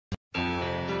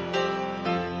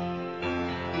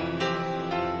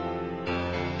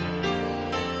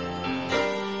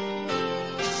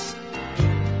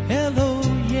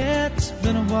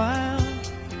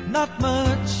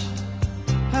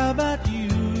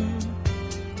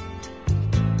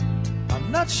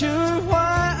Not sure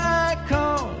why I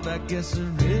called. I guess I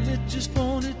really just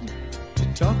wanted to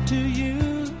talk to you.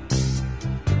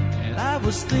 And I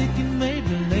was thinking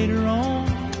maybe later on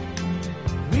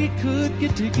we could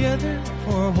get together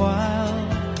for a while.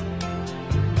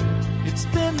 It's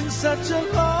been such a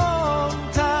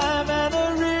long time and I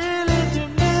really do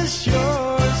miss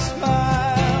your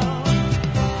smile.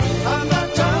 I'm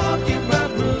not talking about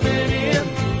moving in,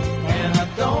 and I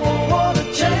don't want to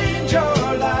change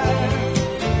your life,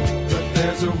 but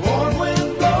there's a warm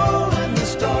wind blowing the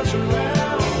stars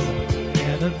around,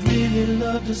 and I'd really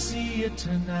love to see you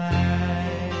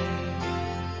tonight.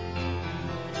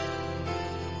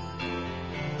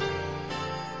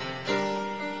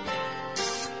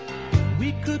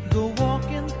 We could go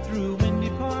walking through Windy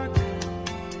Park,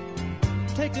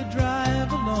 take a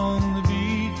drive along the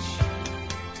beach,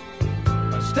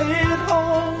 or stay at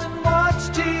home and watch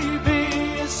TV.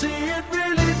 You see, it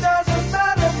really doesn't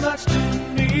matter much to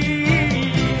me.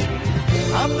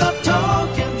 I'm not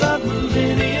talking about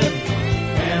moving in,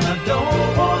 and I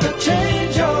don't want to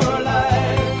change your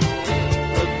life,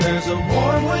 but there's a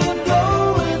warm wind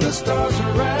blowing the stars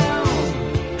around,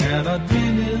 and I'd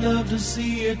really love to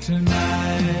see you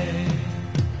tonight.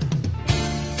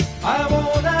 I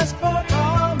won't ask for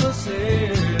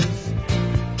promises,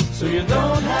 so you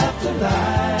don't have to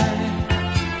lie.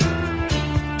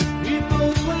 We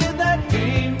both played that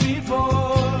game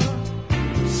before.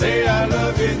 Say I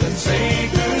love you, then say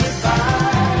goodbye.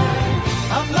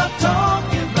 I'm not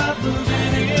talking about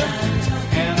moving in,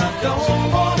 and I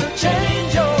don't want to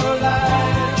change your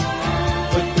life,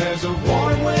 but there's a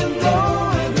warm wind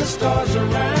blowing the stars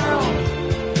around,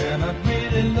 and I'd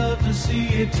really love to see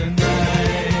you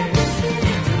tonight.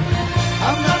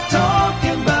 I'm not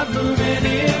talking about moving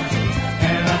in,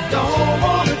 and I don't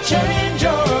want to change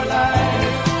your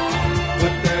life,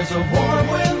 but there's a warm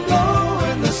wind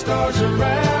blowing the stars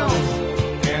around,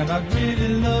 and I'd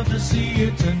really love to see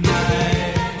you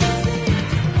tonight.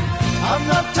 I'm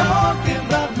not talking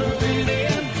about moving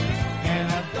in,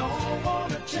 and I don't want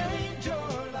to change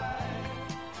your life,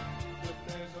 but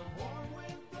there's a warm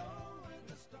wind blowing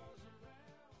the stars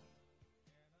around.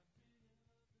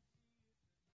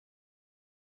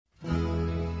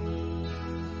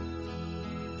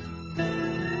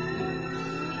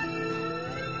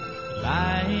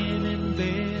 Lying in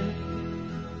bed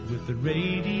with the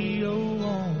radio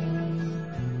on,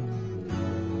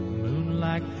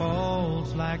 moonlight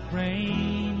falls like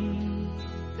rain,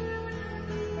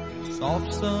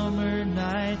 soft summer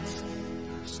nights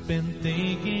spent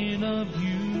thinking of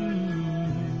you.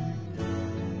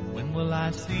 When will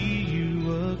I see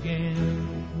you again?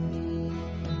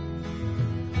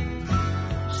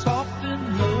 Soft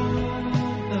and low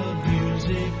the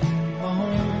music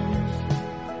moans,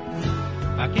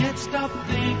 I can't stop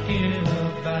thinking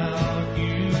about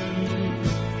you,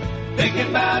 thinking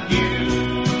about you.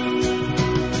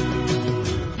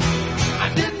 I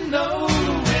didn't know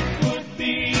it would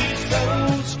be so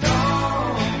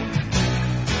strong,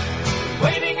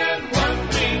 waiting and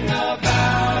wondering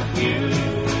about you.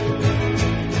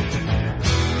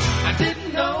 I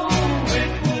didn't know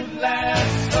it would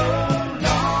last so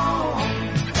long,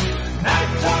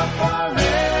 nights are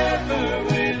forever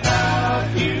without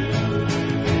you.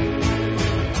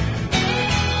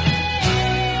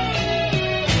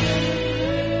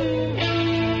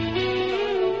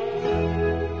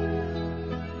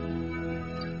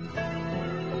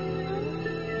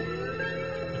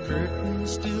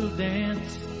 Curtains still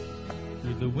dance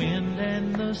through the wind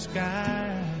and the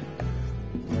sky.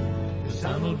 The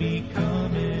sun will be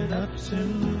coming up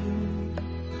soon,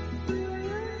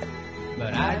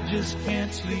 but I just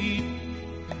can't sleep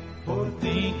for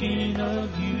thinking of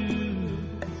you,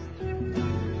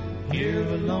 here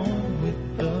alone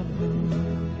with the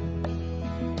moon.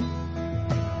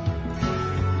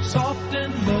 Soft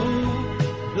and low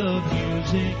the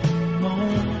music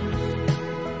moans,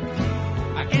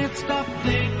 I can't stop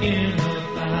thinking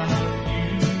about you,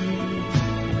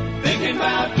 thinking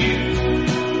about you.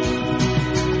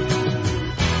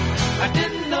 I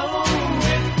didn't know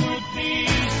it would be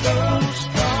so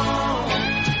strong,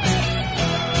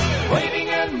 waiting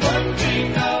and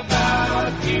wondering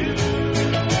about you.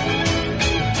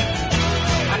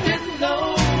 I didn't know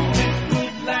it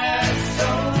would last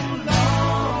so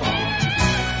long,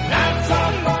 nights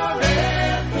are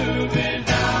forever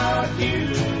without you.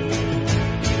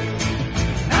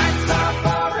 Nights are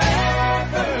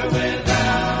forever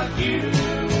without you.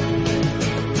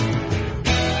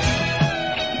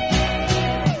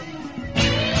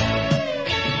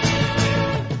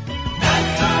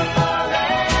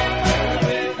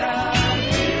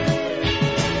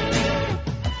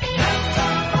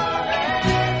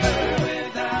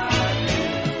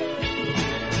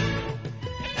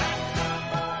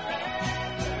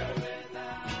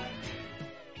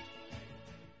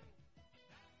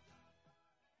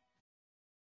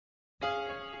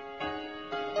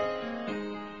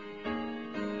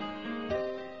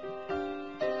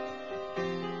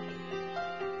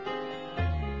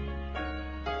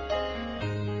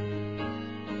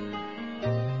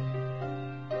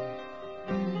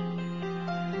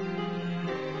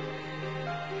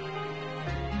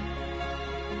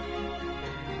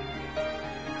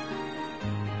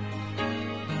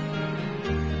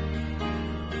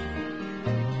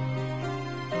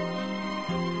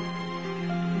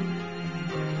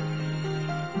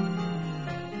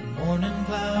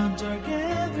 clouds are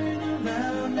gathering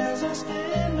around as I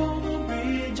stand on the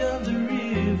bridge of the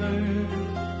river.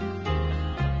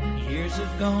 Years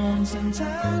have gone since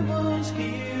I was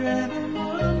here, and I'm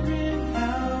wondering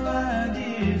how I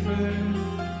differ.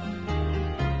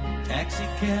 Taxi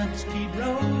cabs keep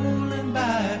rolling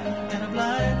by, and a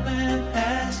blind man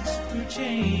asks for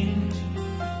change.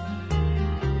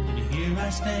 And here I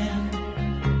stand,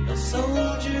 a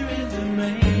soldier in the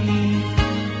rain.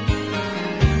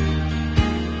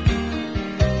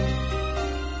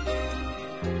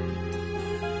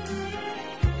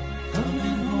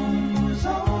 Coming home was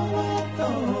all I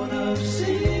thought of,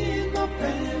 seeing my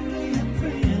family and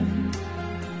friends.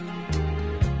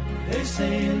 They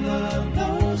say love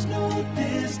knows no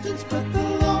distance, but the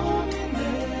longing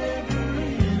never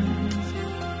ends.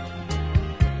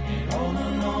 And all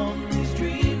along these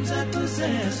dreams I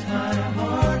possess, my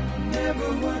heart never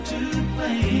were too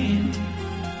plain.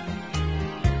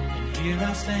 And here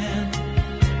I stand,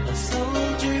 a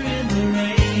soldier in the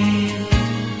rain.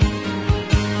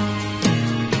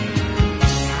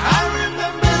 I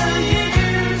remember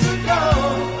years ago,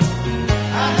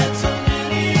 I had so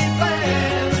many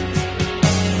plans.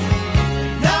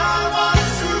 Now I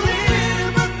watch the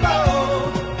river flow.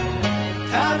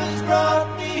 Time has brought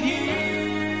me here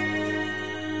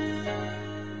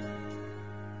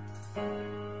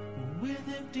with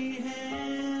empty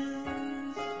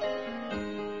hands.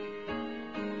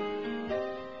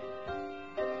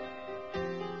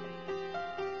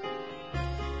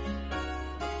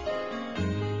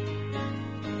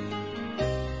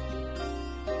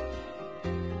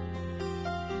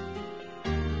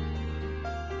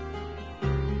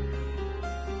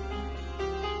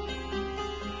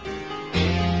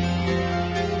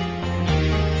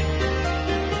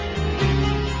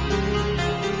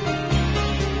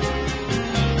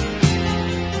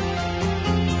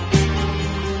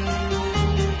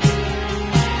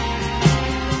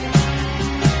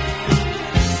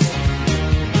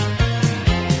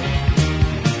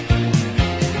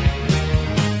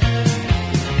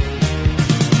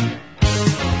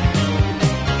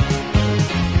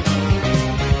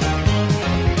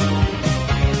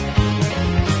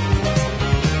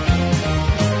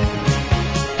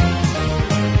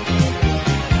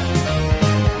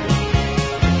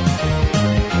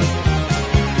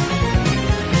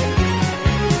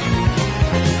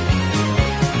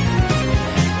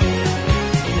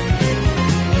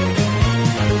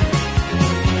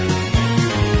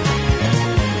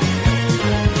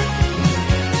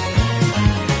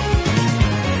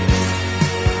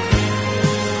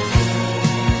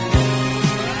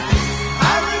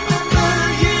 I remember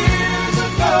years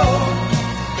ago,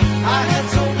 I had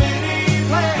so many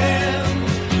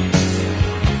plans.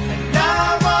 And now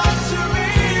I watch the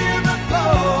river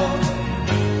flow.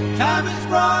 Time has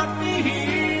brought me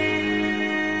here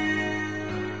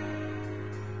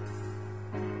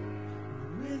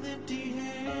with empty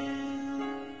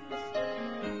hands.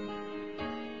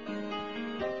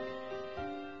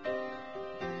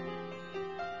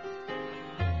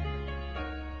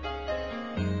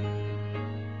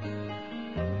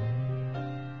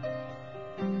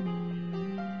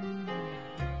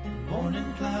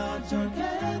 Morning clouds are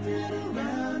gathered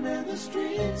around, and the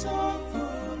streets are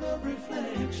full of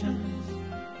reflections.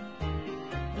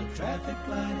 The traffic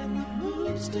light and the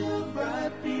moon still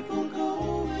bright, people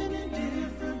going in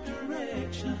different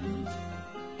directions.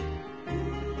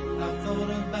 I've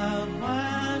thought about why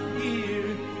I'm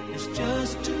here, it's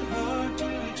just too hard to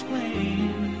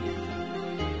explain.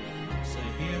 So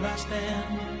here I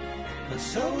stand, a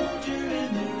soldier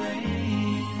in the rain.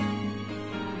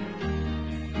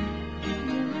 In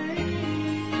the rain,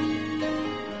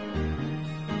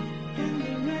 in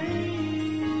the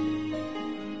rain,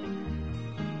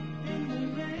 in the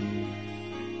rain.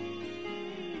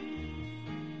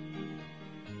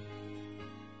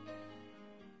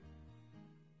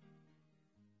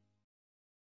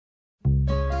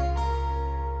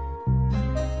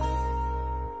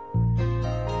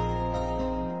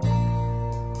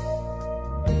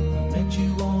 Met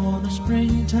you on a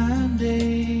springtime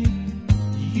day.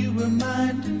 You were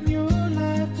minding your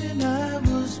life, and I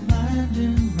was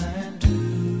minding mine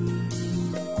too.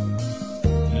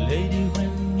 Lady,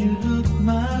 when you looked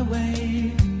my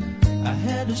way, I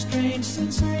had a strange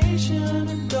sensation,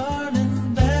 and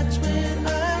darling, that's when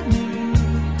I knew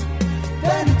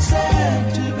that it's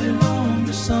sad to belong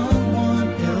to someone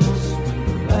else when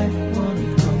the right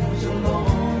one comes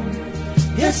along.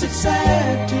 Yes, it's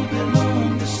sad to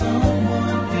belong to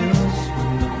someone else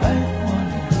when the right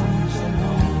one comes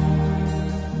along.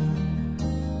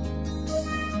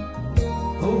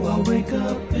 Oh, I wake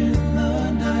up in the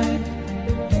night,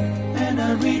 and I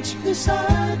reach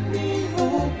beside me,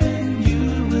 hoping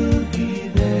you will be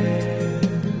there.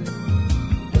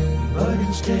 But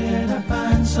instead I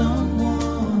find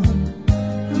someone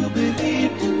who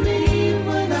believed in me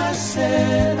when I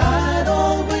said I'd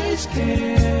always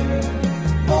care.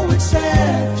 Oh, it's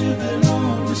sad to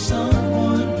belong to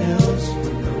someone else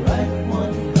when the right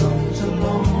one comes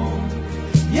along.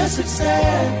 Yes, it's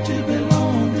sad to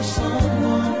belong to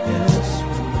someone else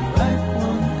when the right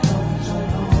one comes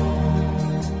along.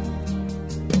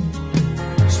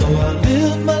 So I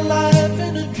live my life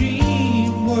in a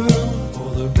dream world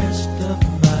for the rest of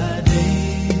my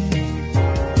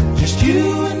days. Just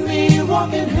you and me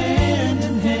walking hand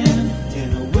in hand in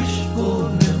a wishful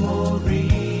memory.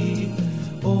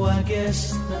 Oh, I guess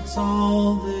that's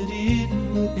all that it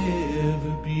will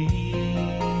ever be.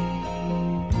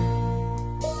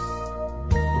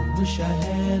 I wish I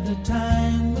had a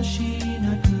time machine.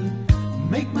 I could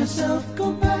make myself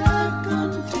go back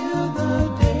until the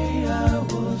day I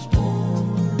was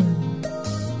born,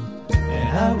 and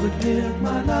I would live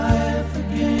my life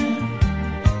again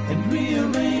and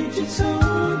rearrange it so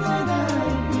that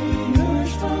I'd be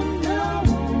yours from now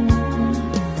on.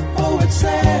 Oh, it's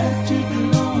sad to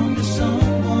belong to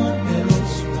someone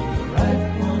else when the right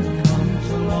one comes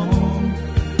along.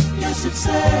 Yes, it's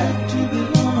sad to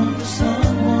belong to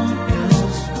someone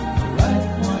else when the right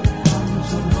one comes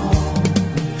along.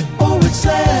 Oh, it's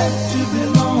sad to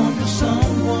belong to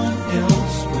someone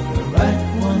else when the right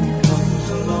one comes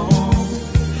along.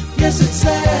 Yes, it's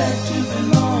sad to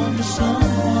belong to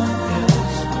someone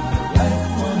else when the right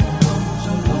one comes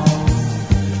along.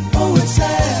 Oh, it's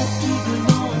sad to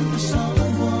belong to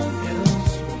someone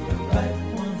else when the right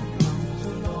one comes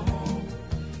along.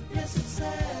 Yes, it's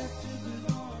sad to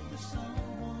belong to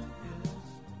someone else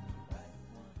when the right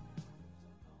one.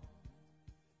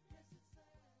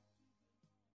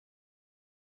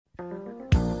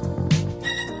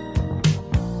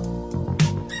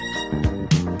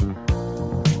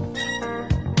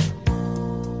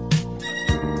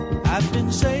 I've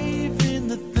been saving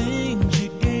the things you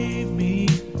gave me.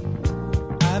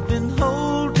 I've been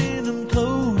holding them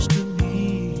close to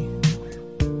me.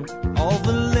 All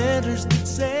the letters that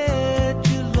said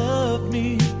you loved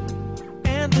me,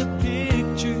 and the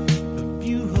picture of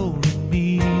you holding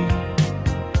me.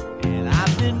 And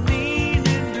I've been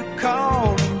meaning to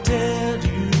call and tell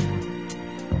you,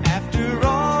 after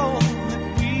all that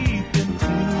we've been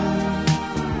through,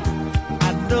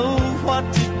 I know what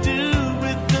to do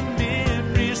with the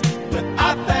memories, but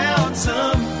I found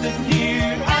something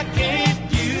here I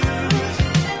can't use.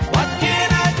 What can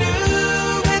I do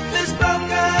with this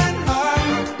broken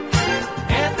heart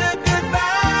and the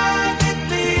goodbye that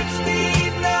leaves me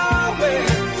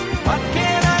nowhere? What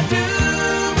can I do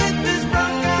with this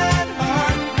broken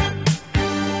heart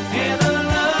and a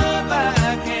love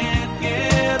I can't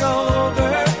get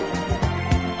over?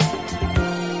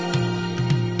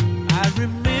 I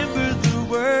remember the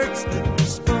words that were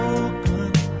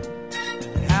spoken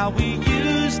and how we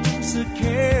used them so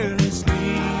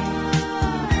carelessly.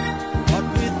 What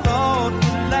we thought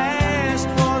would last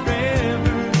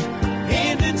forever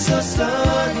ended so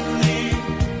suddenly,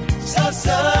 so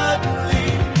suddenly.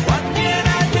 What can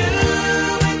I do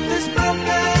with this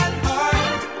broken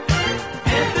heart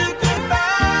and the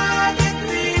goodbye that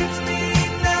leaves me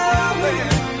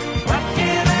nowhere? What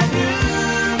can I do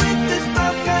with this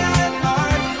broken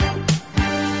heart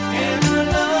and a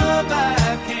love I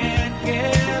can't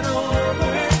get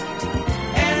over,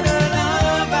 and a love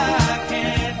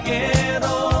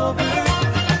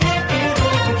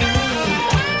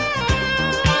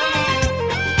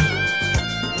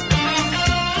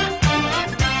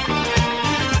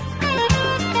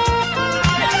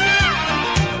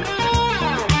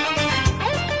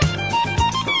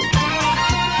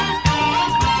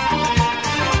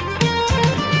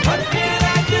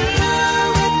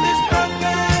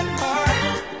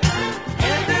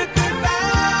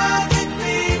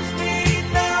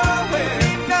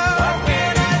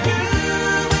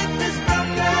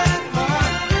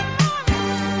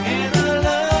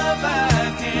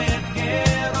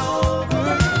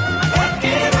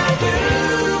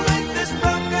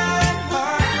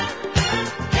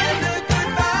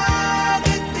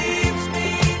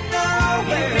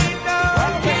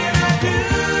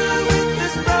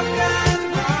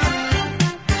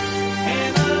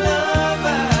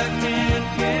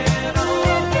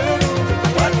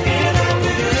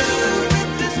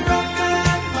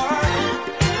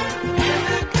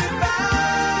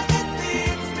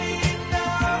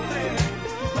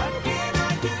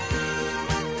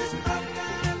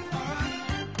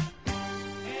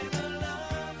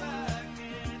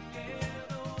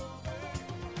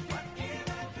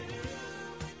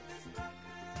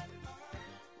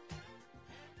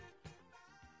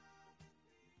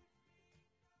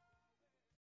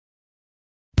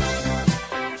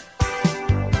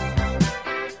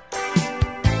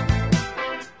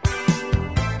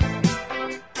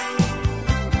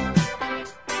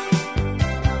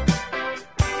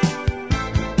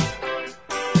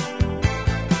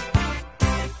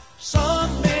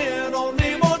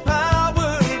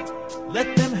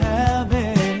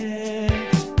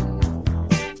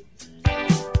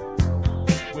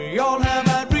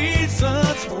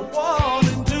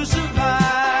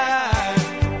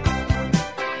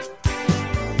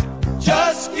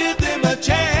them a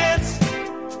chance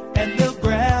and they'll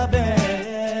grab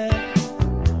it.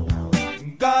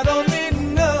 God only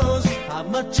knows how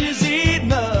much is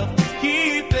enough to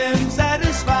keep them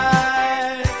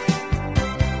satisfied.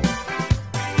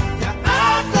 Now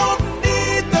I don't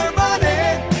need their money,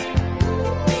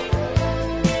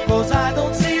 'cause I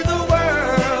don't see the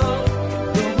world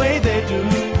the way they do.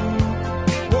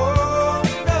 Oh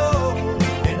no,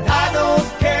 and I don't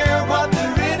care what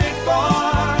they're in it for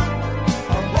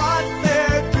or what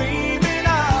they're dreaming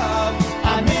of.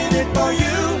 I'm in it for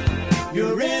you,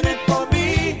 you're in it for me,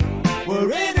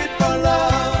 we're in it for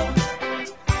love.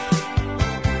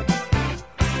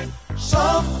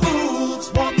 Some fools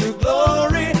want the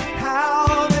glory,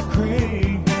 how they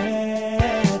crave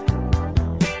it.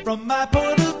 From my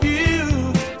point of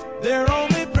view, they're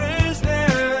only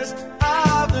prisoners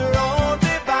of their own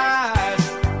device.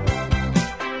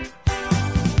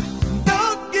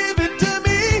 Don't give it to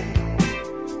me,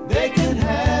 they can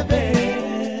have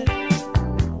it.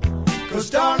 'Cause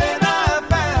darling, I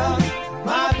found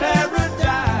my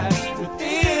paradise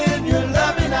within your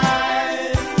loving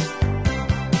eyes.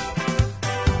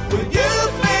 Well, you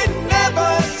may never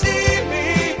see me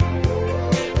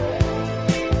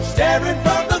staring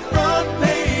from the front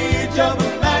page of a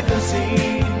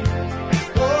magazine.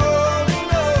 Oh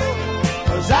no,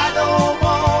 'cause I don't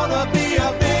wanna be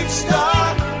a big star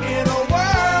in a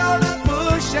world of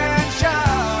push and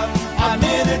shove. I'm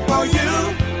in it for you,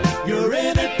 you're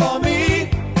in it for me,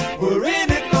 we're in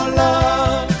it for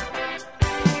love.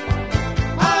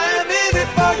 I'm in it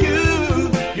for you,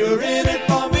 you're in it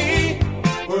for me,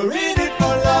 we're in it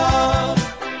for love.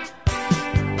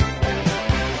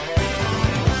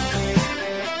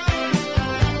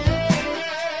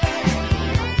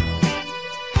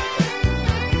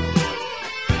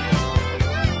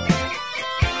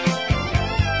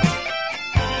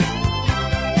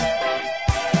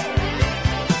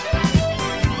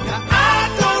 Now I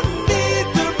don't need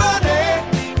the money,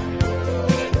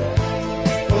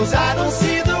 'cause I don't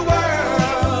see the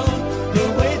world the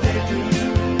way they do.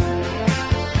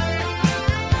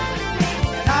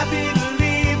 I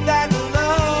believe that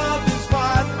love is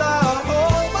what the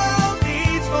whole world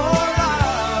needs more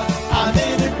of. I'm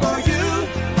in it for you,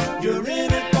 you're in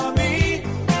it for me,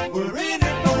 we're in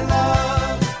it for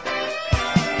love.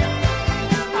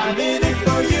 I'm in it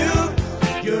for you,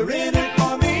 you're in it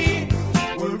for me,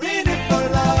 we're in it for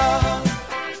love.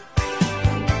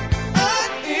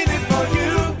 I'm in it for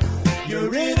you,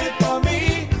 you're in it for me,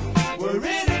 we're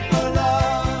in it for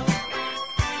love.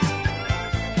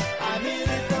 I'm in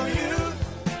it for you,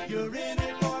 you're in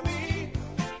it for me,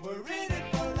 we're in it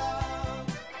for love.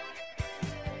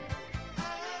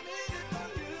 I'm in it for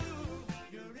you,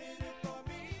 you're in it for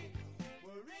me,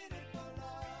 we're in it for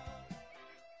love.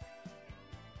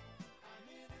 I'm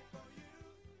in it for you,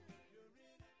 you're in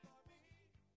it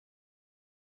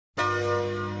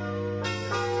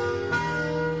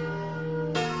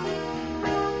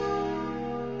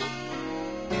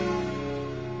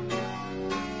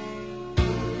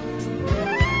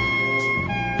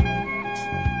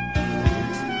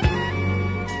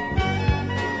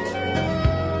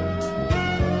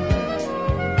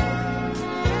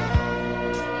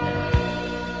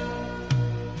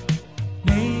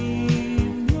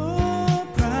Name your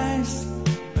price,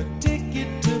 a ticket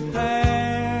to paradise.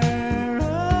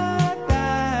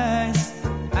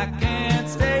 I can't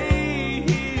stay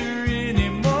here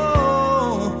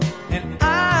anymore, and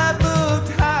I've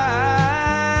looked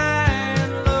high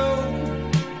and low.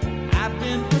 I've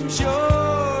been from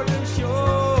shore to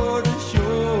shore to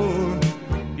shore.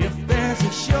 If there's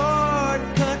a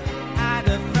shortcut, I'd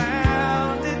have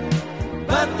found it,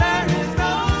 but there is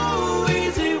no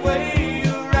easy way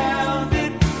around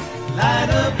it. Light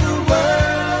of the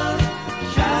world,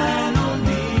 shine on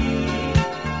me.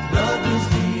 Love is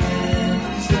the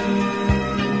answer.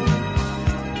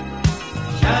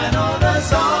 Shine on us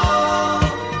all,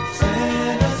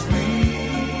 set us free.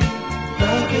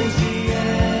 Love is the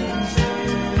answer.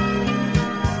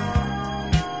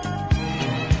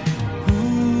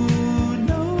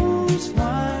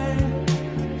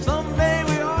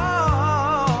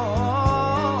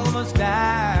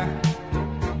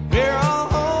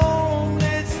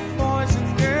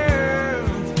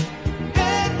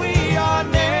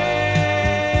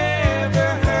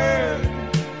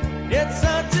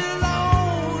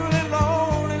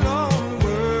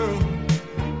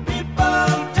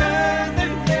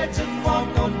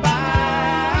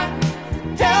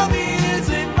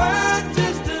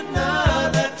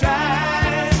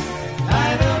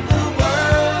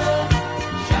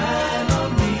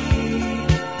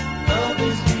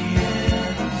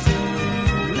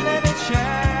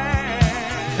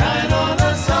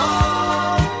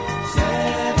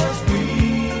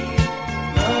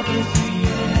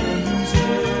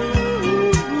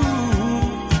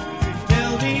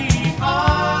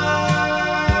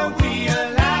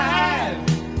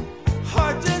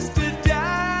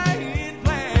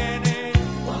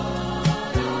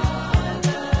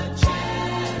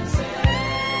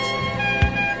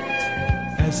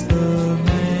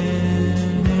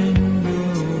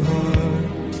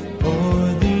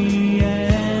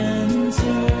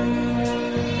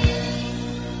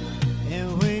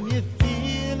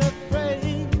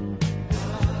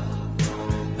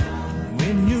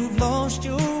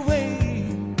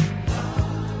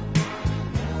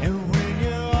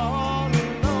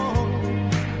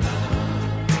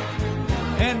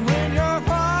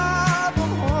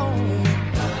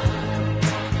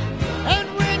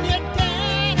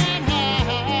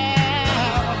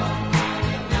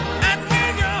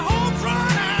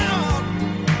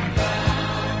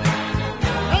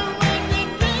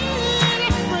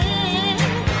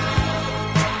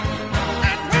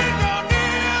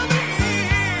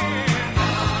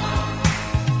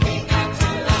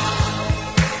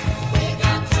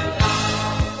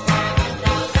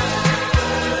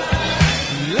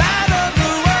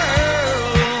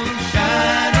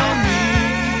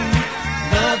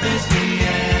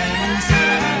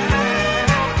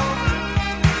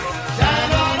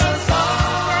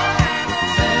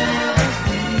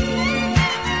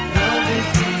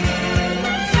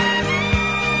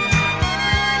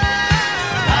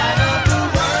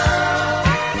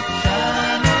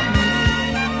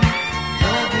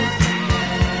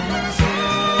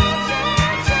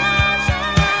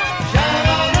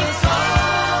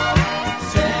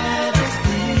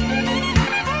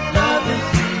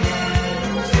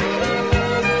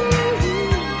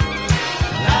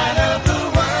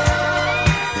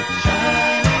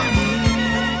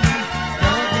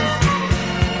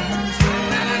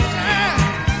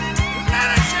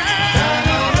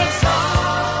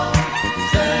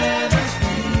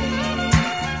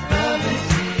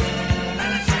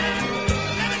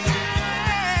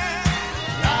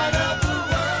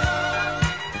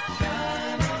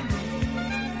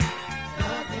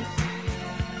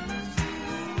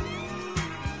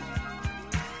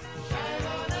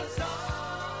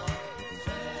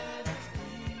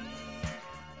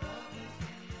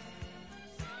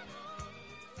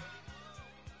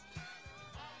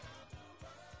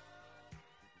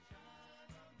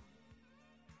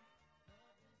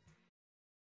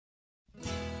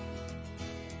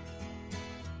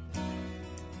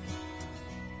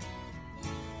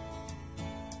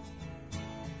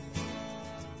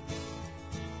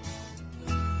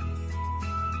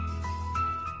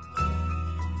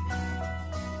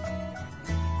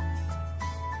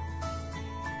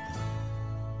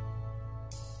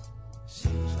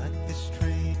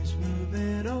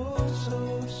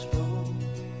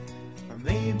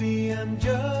 am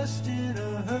just in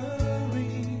a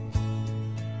hurry.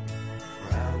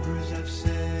 For hours I've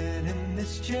sat in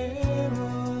this chair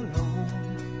alone.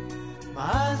 My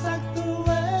eyes like the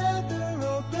weather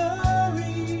are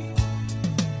blurry.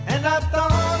 And I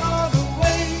thought all the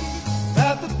way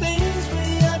about the things we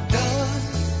had done.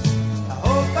 I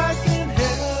hope I can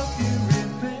help you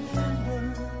remember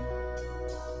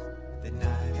the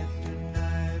night after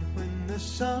night when the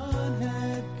sun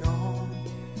had gone.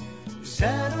 We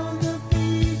sat on the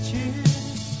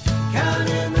beaches,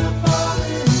 counting the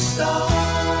falling stars.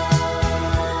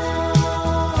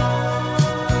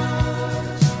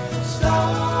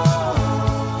 Stars,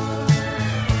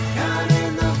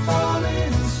 counting the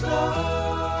falling stars.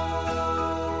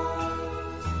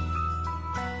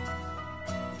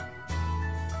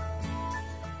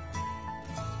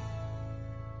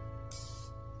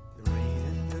 The rain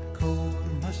and the cold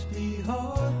must be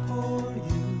hard for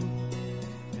you.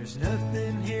 There's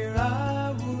nothing here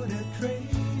I would have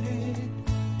traded.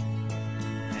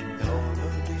 And all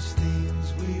of these things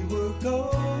we were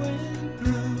going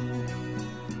through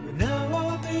would now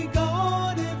all be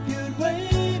gone if you'd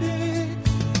waited.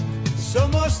 So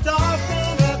most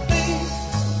often I think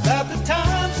about the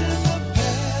times in the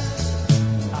past.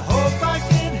 I hope I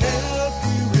can help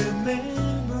you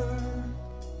remember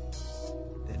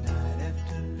the night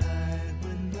after night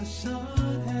when the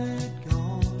sun had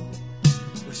gone.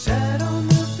 We sat on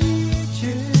the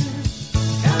beaches,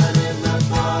 counting the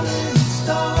falling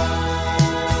stars.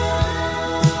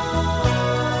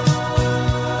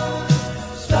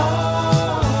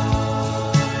 Stars,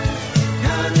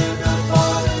 counting the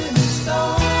falling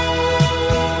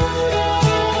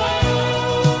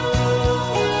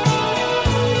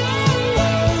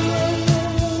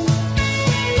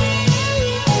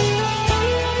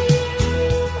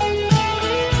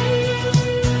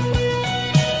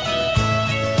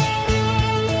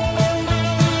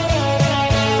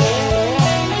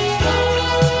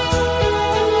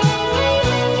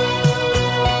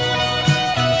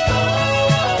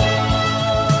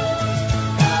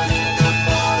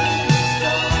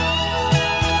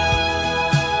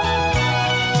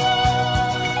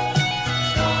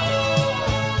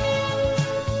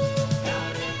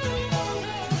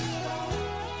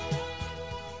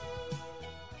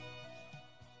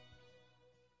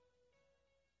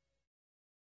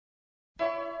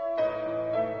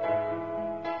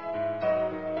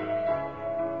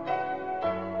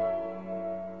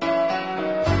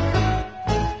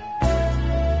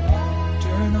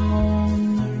Turn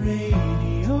on the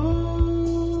radio.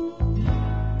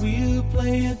 We'll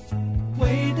play it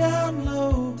way down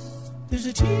low. There's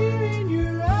a tear in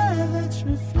your eye that's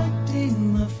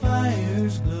reflecting the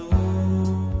fire's glow.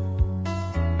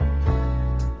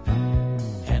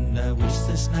 And I wish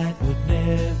this night would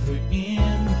never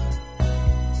end.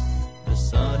 The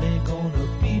sun ain't gonna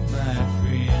be my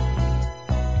friend.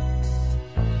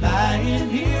 Lying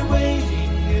here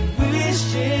waiting and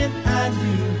wishing I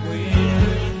knew when.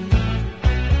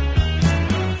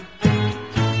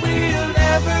 We'll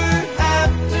never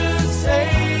have to say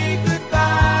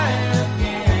goodbye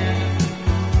again.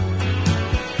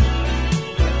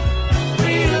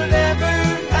 We'll never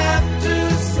have to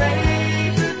say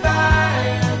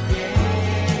goodbye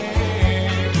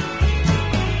again.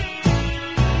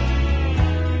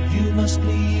 You must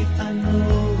leave, I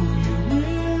know you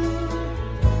will.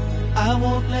 I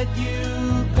won't let you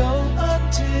go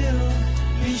until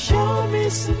you show me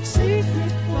some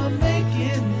secret for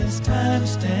making this time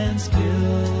stand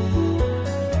still.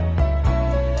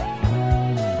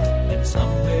 And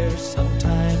somewhere,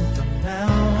 sometime from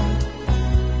now,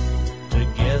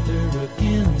 together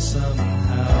again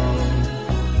somehow,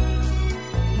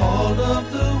 all of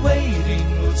the waiting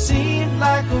will seem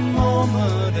like a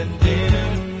moment, and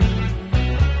then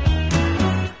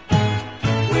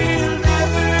we'll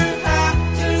never have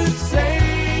to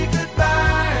say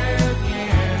goodbye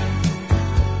again.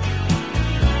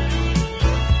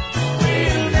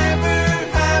 We'll never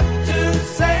have to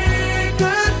say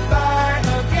goodbye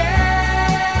again.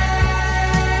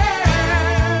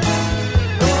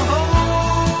 The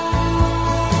whole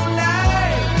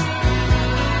night,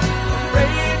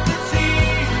 afraid to see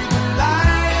the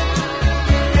light,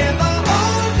 and the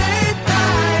whole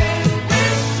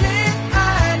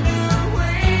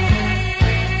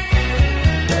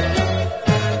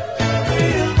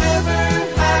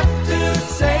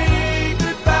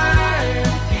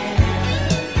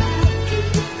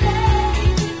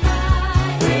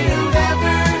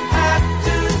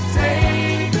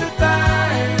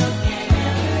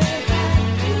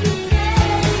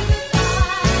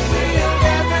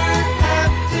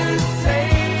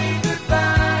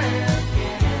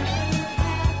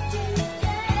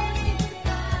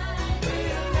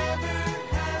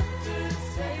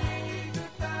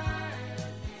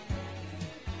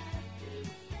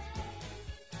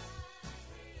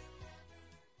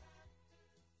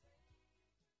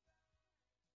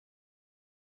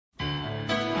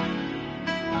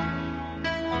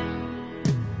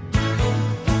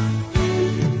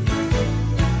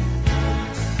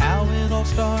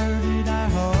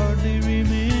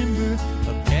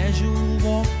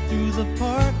the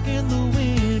park in the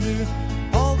winter.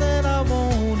 All that I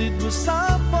wanted was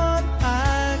someone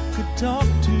I could talk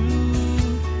to.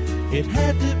 It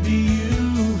had to be you.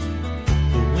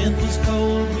 The wind was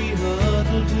cold, we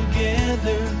huddled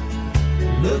together.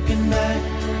 Looking back,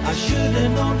 I should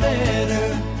have known better.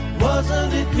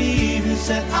 Wasn't it me who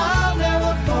said I'll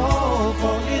never fall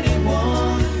for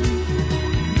anyone?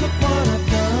 Look what I've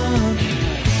done.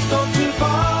 Gone too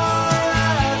far.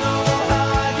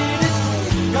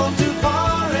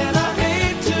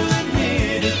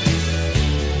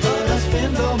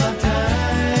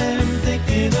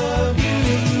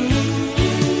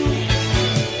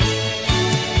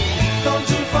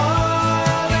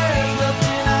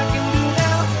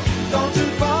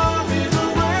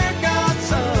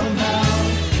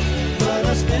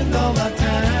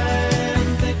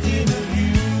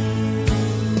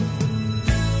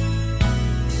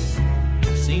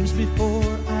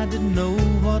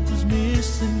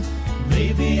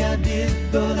 Maybe I did,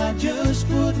 but I just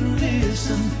wouldn't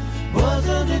listen.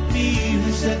 Wasn't it me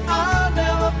who said I'll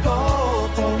never fall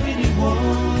for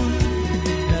anyone?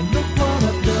 And look what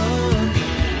I've done.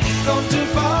 Gone too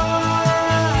far,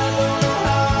 I don't know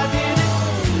how I did it.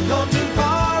 Gone too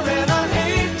far and I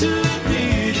hate to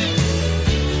admit it,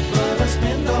 but I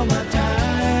spend all my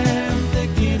time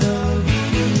thinking of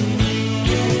you.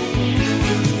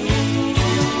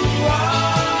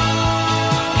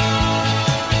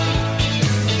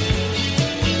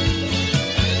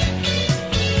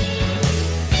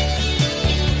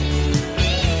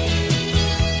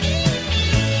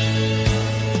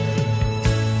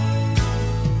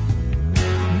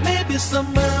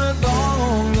 Somewhere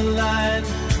along the line,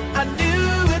 I knew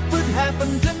it would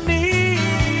happen to me.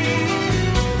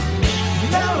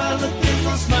 Now I look in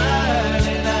my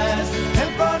smiling eyes,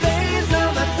 and for days now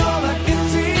that's all I can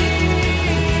see.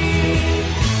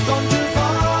 Gone too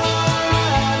far,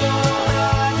 I don't know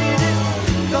how I did it.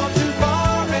 Gone too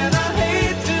far and I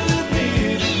hate to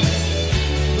admit it,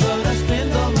 but I spend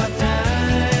all my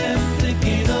time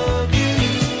thinking of you.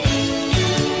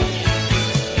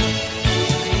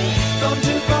 Gone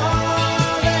too far.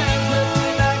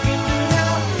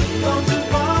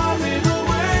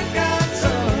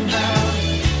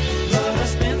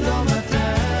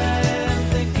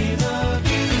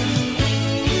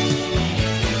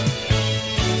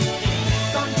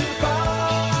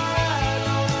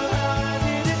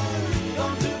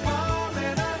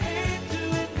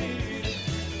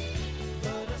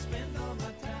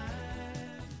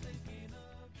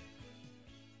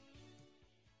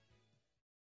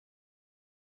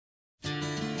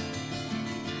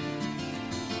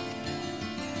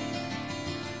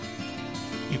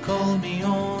 You call me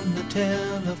on the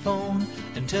telephone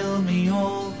and tell me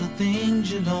all the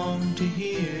things you long to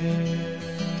hear.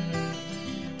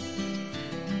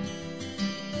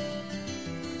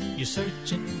 You're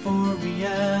searching for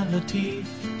reality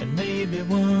and maybe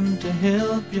one to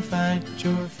help you fight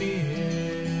your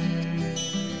fears.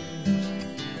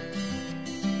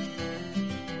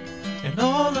 And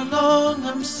all along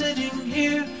I'm sitting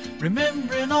here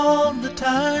remembering all the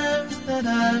times that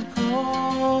I've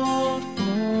called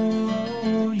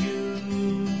for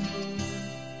you.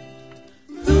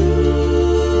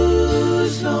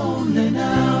 Who's lonely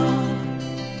now?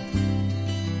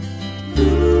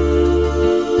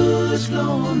 Who's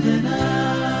lonely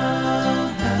now?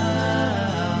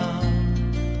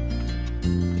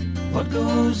 What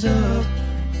goes up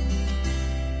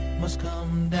must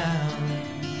come down.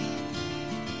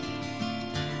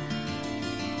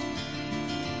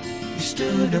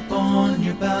 Stood up on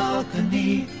your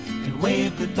balcony and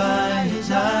waved goodbye as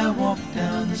I walked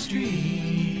down the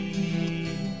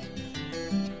street.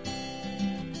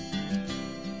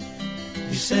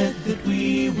 You said that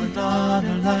we were not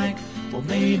alike. Well,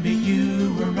 maybe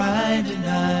you were right and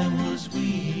I was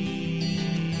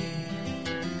weak.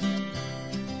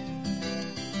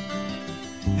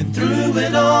 And through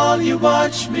it all you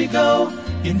watched me go.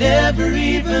 You never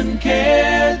even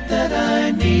cared that I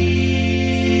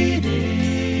needed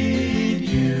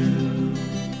you.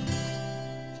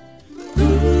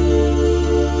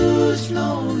 Who's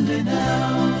lonely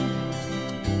now?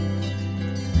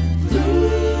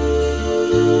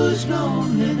 Who's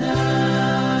lonely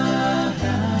now?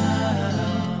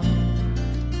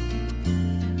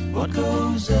 What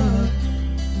goes up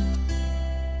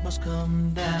must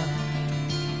come down.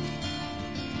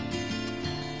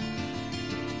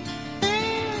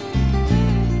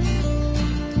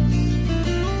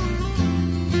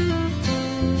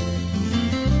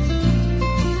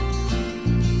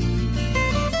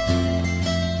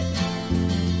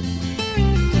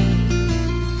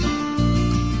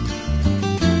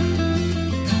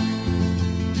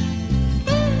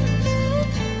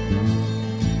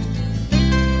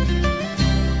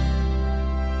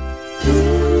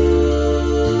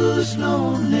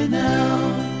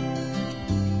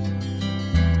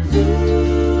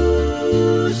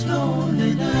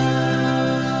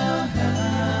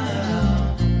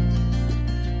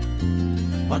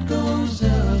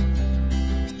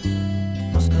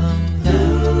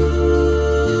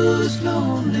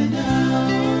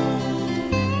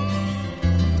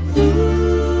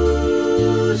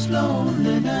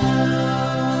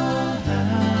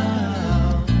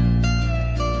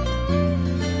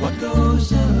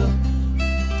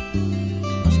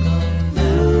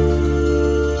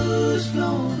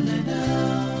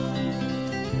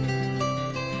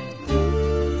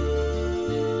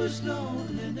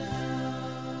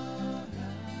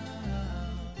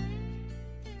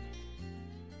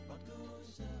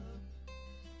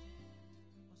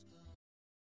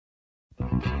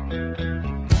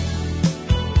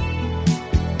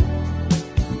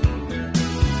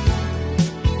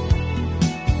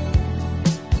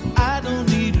 I don't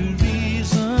need a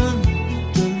reason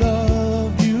to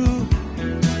love you,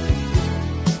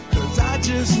 'cause I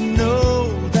just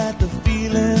know that the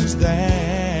feeling's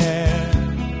there,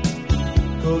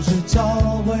 'cause it's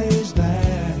always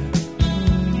there.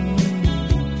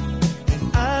 And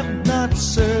I'm not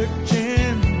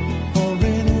searching for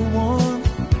anyone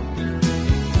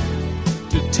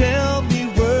to tell me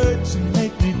words and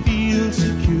make me feel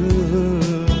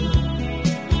secure,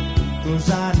 'cause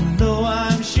I know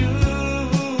I'm sure.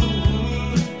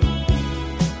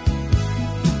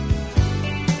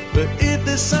 But if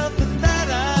there's something that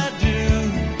I do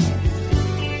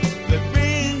that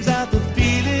brings out the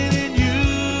feeling in you,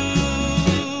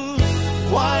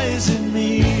 why is it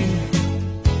me?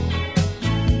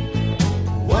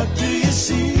 What do you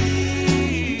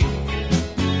see?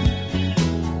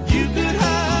 You could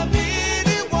have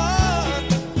anyone,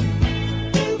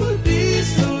 it would be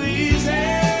so easy.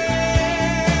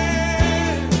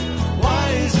 Why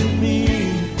is it me?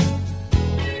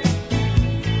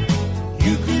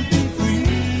 You could be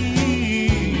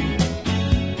free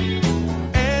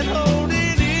and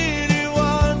holding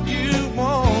anyone you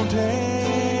wanted.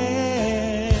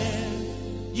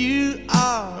 You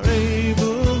are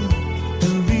able to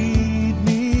read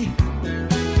me,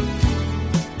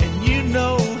 and you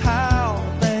know how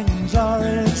things are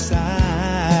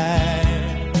inside,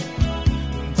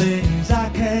 things I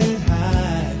can't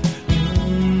hide.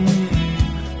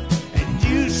 And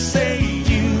you say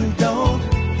you don't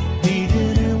need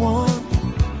anyone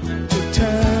to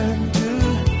turn to,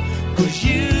 'cause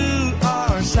you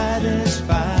are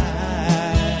satisfied.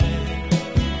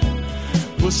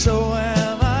 Well, so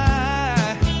am I.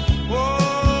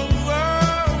 Whoa,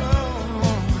 whoa.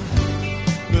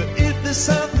 But if there's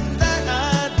something that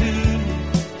I do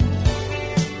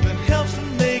that helps to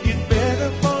make it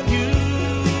better for you,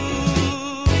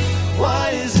 why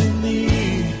is it me?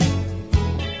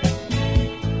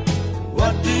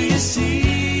 What do you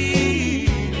see?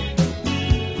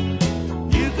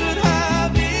 You could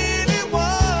have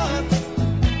anyone,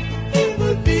 it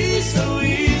would be so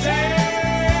easy.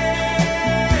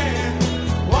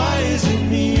 Why is it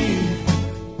me?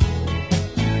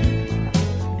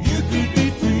 You could be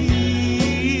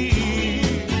free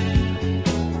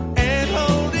and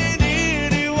holding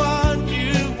anyone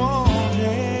you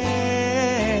wanted.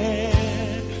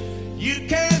 You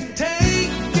can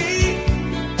take me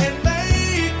and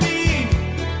make me.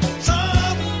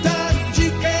 Sometimes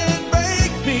you can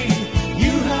break me.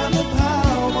 You have the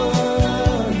power.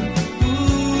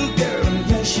 Ooh, girl,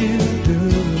 yes you do.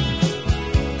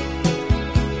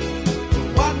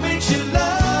 What makes you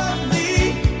love me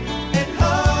and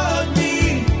hug me?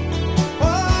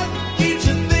 What keeps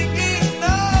you thinking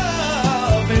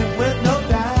of me with no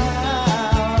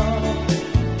doubt?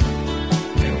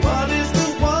 And what is the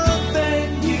one thing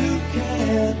you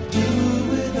can't do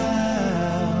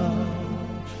without?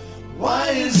 Why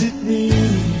is it me?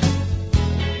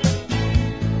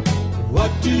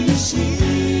 What do you see?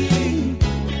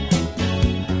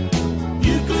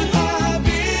 You could have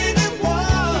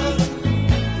anyone,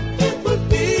 it would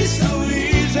be so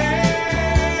easy.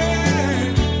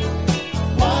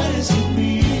 Why is it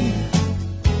me?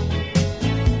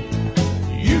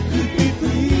 You could be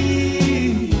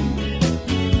free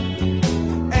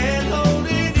and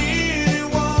holding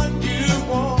anyone you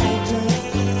wanted.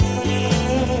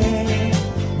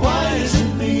 Why is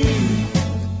it me?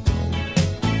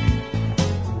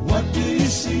 What do you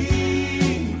see?